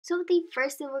So the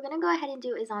first thing we're going to go ahead and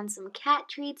do is on some cat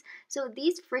treats. So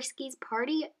these Friskies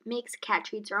Party Mix cat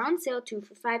treats are on sale 2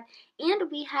 for $5,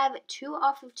 and we have 2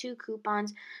 off of 2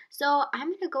 coupons. So I'm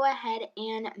going to go ahead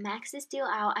and max this deal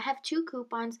out. I have 2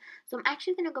 coupons, so I'm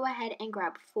actually going to go ahead and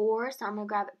grab 4. So I'm going to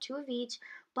grab 2 of each,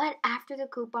 but after the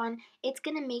coupon, it's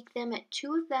going to make them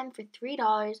 2 of them for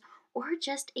 $3 or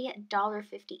just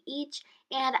 $1.50 each.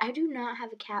 And I do not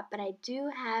have a cat, but I do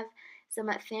have some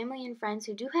family and friends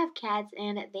who do have cats,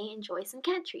 and they enjoy some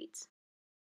cat treats.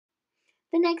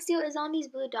 The next deal is on these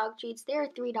blue dog treats. They are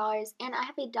 $3, and I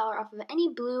have $1 off of any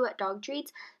blue dog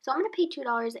treats, so I'm going to pay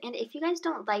 $2. And if you guys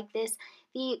don't like this,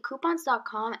 the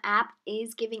coupons.com app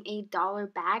is giving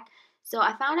 $1 back. So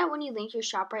I found out when you link your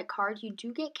Shoprite card, you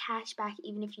do get cash back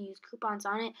even if you use coupons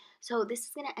on it. So this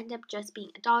is going to end up just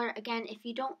being $1. Again, if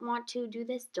you don't want to do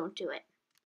this, don't do it.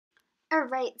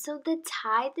 Alright, so the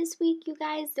Tide this week, you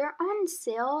guys, they're on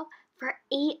sale for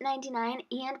 $8.99,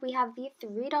 and we have the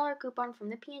 $3 coupon from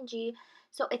the P&G,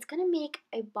 so it's going to make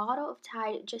a bottle of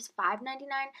Tide just $5.99.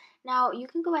 Now, you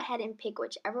can go ahead and pick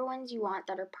whichever ones you want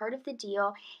that are part of the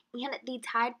deal, and the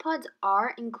Tide Pods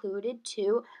are included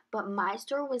too, but my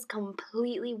store was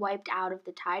completely wiped out of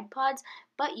the Tide Pods,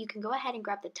 but you can go ahead and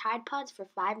grab the Tide Pods for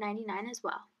 $5.99 as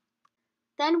well.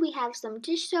 Then we have some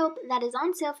dish soap that is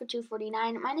on sale for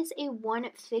 $2.49 minus a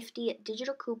 $1.50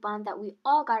 digital coupon that we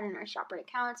all got in our Shoprite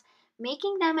accounts,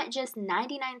 making them just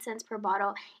 99 cents per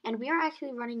bottle, and we are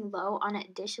actually running low on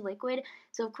dish liquid.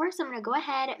 So of course I'm going to go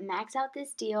ahead, max out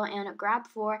this deal, and grab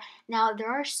 4. Now there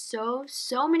are so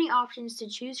many options to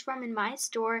choose from in my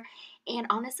store, and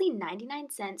honestly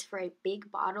 99 cents for a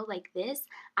big bottle like this,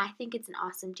 I think it's an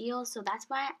awesome deal, so that's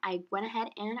why I went ahead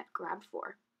and grabbed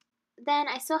 4. Then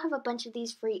I still have a bunch of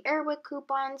these free Airwick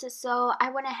coupons, so I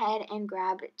went ahead and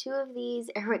grabbed 2 of these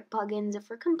Airwick plugins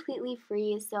for completely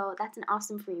free, so that's an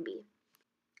awesome freebie.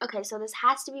 Okay, so this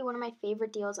has to be one of my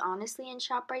favorite deals, honestly, in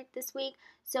ShopRite this week.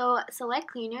 So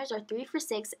select cleaners are 3 for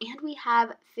 $6, and we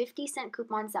have 50-cent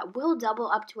coupons that will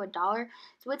double up to $1.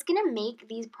 So it's going to make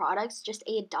these products just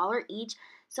 $1 each.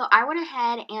 So I went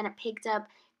ahead and picked up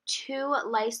 2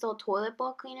 Lysol toilet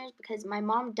bowl cleaners because my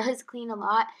mom does clean a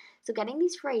lot. So getting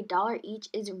these for $1 each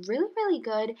is really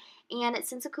good. And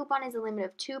since the coupon is a limit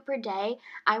of 2 per day,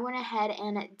 I went ahead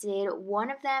and did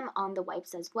 1 of them on the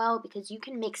wipes as well because you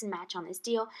can mix and match on this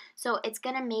deal. So it's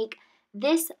going to make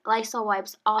this Lysol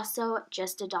wipes also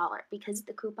just $1 because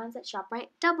the coupons at ShopRite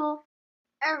double.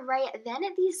 Alright, then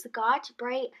these Scotch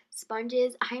Brite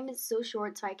sponges. I'm so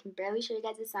short so I can barely show you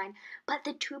guys the sign, but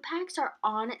the 2-packs are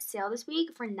on sale this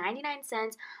week for 99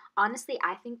 cents. Honestly,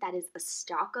 I think that is a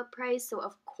stock-up price, so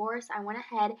of course I went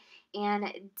ahead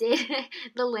and did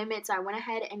the limit. So I went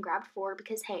ahead and grabbed 4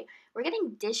 because, hey, we're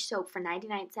getting dish soap for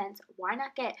 99 cents. Why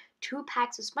not get 2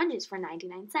 packs of sponges for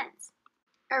 99 cents?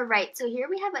 Alright, so here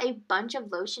we have a bunch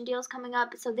of lotion deals coming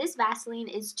up. So this Vaseline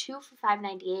is 2 for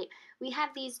 $5.98. We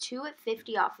have these 2 at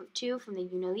 50 off of 2 from the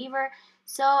Unilever.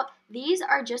 So these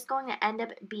are just going to end up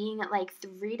being like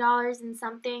 $3 and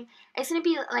something. It's going to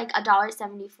be like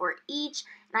 $1.74 each,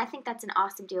 and I think that's an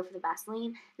awesome deal for the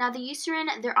Vaseline. Now the Eucerin,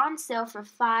 they're on sale for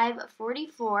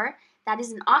 $5.44. That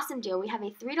is an awesome deal. We have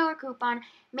a $3 coupon,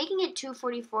 making it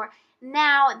 $2.44.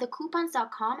 Now, the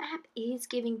coupons.com app is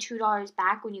giving $2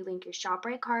 back when you link your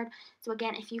ShopRite card. So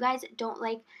again, if you guys don't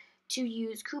like to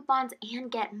use coupons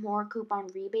and get more coupon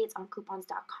rebates on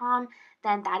coupons.com,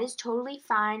 then that is totally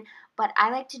fine. But I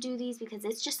like to do these because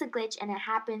it's just a glitch and it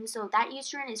happens. So that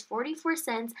Eucerin is 44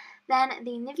 cents. Then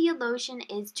the Nivea lotion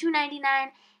is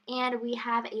 $2.99. And we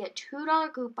have a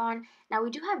 $2 coupon. Now, we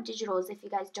do have digitals if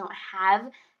you guys don't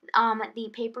have the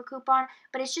paper coupon,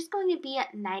 but it's just going to be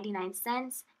at 99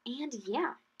 cents. And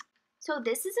yeah. So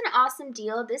this is an awesome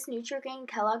deal. This Nutri-Grain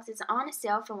Kellogg's is on a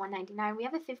sale for $1.99. We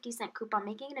have a 50-cent coupon,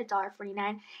 making it $1.49.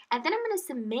 And then I'm going to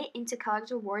submit into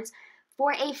Kellogg's Rewards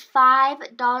for a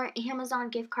 $5 Amazon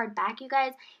gift card back, you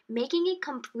guys, making it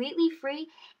completely free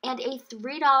and a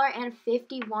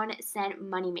 $3.51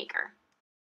 moneymaker.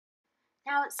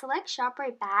 Now, select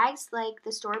ShopRite bags, like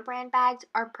the store brand bags,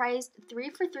 are priced 3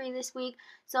 for $3 this week.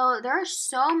 So there are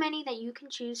so many that you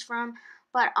can choose from.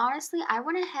 But honestly, I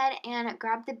went ahead and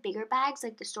grabbed the bigger bags,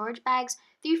 like the storage bags,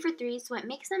 3 for $3. So it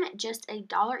makes them just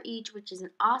 $1 each, which is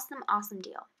an awesome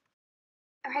deal.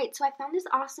 Alright, so I found this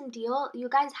awesome deal. You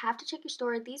guys have to check your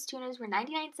store. These tunas were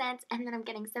 99 cents, and then I'm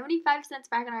getting 75 cents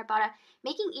back on Ibotta,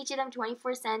 making each of them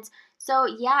 24 cents. So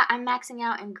yeah, I'm maxing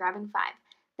out and grabbing 5.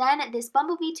 Then this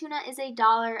Bumblebee tuna is $1.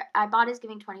 Ibotta is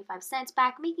giving 25 cents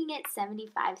back, making it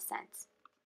 75 cents.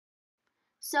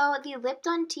 So the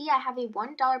Lipton tea, I have a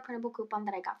 $1 printable coupon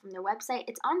that I got from their website.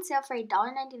 It's on sale for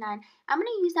 $1.99. I'm going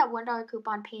to use that $1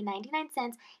 coupon, pay 99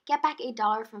 cents, get back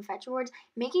 $1 from Fetch Rewards,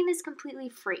 making this completely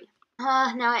free.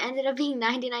 Now it ended up being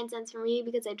 99 cents for me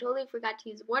because I totally forgot to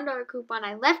use a $1 coupon.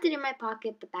 I left it in my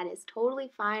pocket, but that is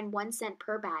totally fine. 1 cent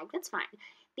per bag. That's fine.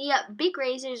 The big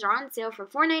razors are on sale for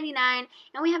 $4.99,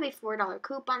 and we have a $4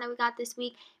 coupon that we got this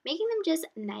week, making them just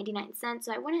 99 cents.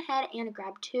 So I went ahead and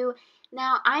grabbed two.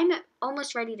 Now I'm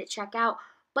almost ready to check out,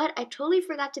 but I totally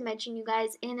forgot to mention, you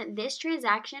guys, in this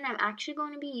transaction, I'm actually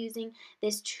going to be using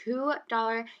this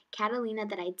 $2 Catalina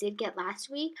that I did get last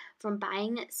week from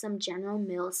buying some General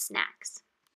Mills snacks.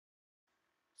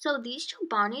 So these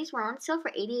Chobani's were on sale for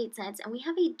 88 cents, and we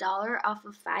have a $1 off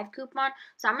of 5 coupon.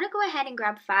 So I'm going to go ahead and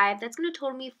grab 5. That's going to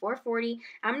total me $4.40.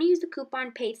 I'm going to use the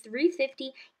coupon, pay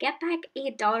 $3.50, get back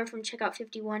 $1 from checkout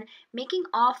 51, making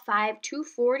all 5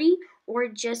 $2.40 or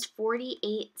just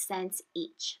 48 cents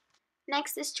each.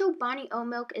 Next, this Chobani oat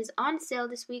milk is on sale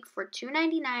this week for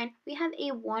 $2.99. We have a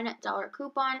 $1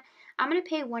 coupon. I'm going to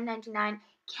pay $1.99,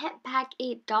 get back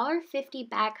 $1.50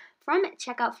 back from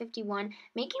checkout 51,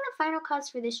 making the final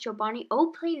cost for this Chobani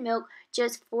oat plain milk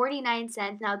just 49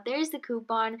 cents. Now, there's the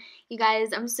coupon. You guys,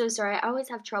 I'm so sorry. I always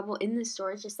have trouble in the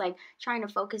stores just like trying to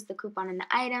focus the coupon on the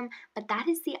item, but that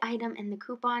is the item and the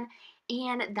coupon,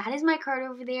 and that is my card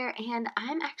over there, and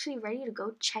I'm actually ready to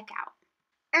go check out.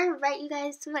 Alright, you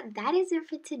guys, so that is it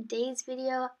for today's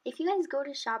video. If you guys go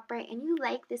to Shoprite and you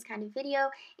like this kind of video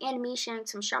and me sharing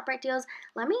some Shoprite deals,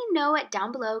 let me know it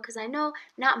down below because I know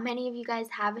not many of you guys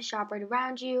have a Shoprite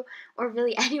around you or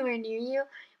really anywhere near you.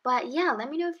 But yeah, let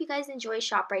me know if you guys enjoy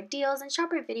Shoprite deals and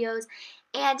Shoprite videos,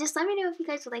 and just let me know if you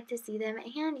guys would like to see them.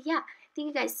 And yeah, thank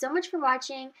you guys so much for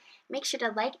watching. Make sure to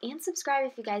like and subscribe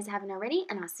if you guys haven't already,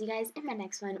 and I'll see you guys in my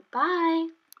next one.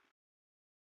 Bye!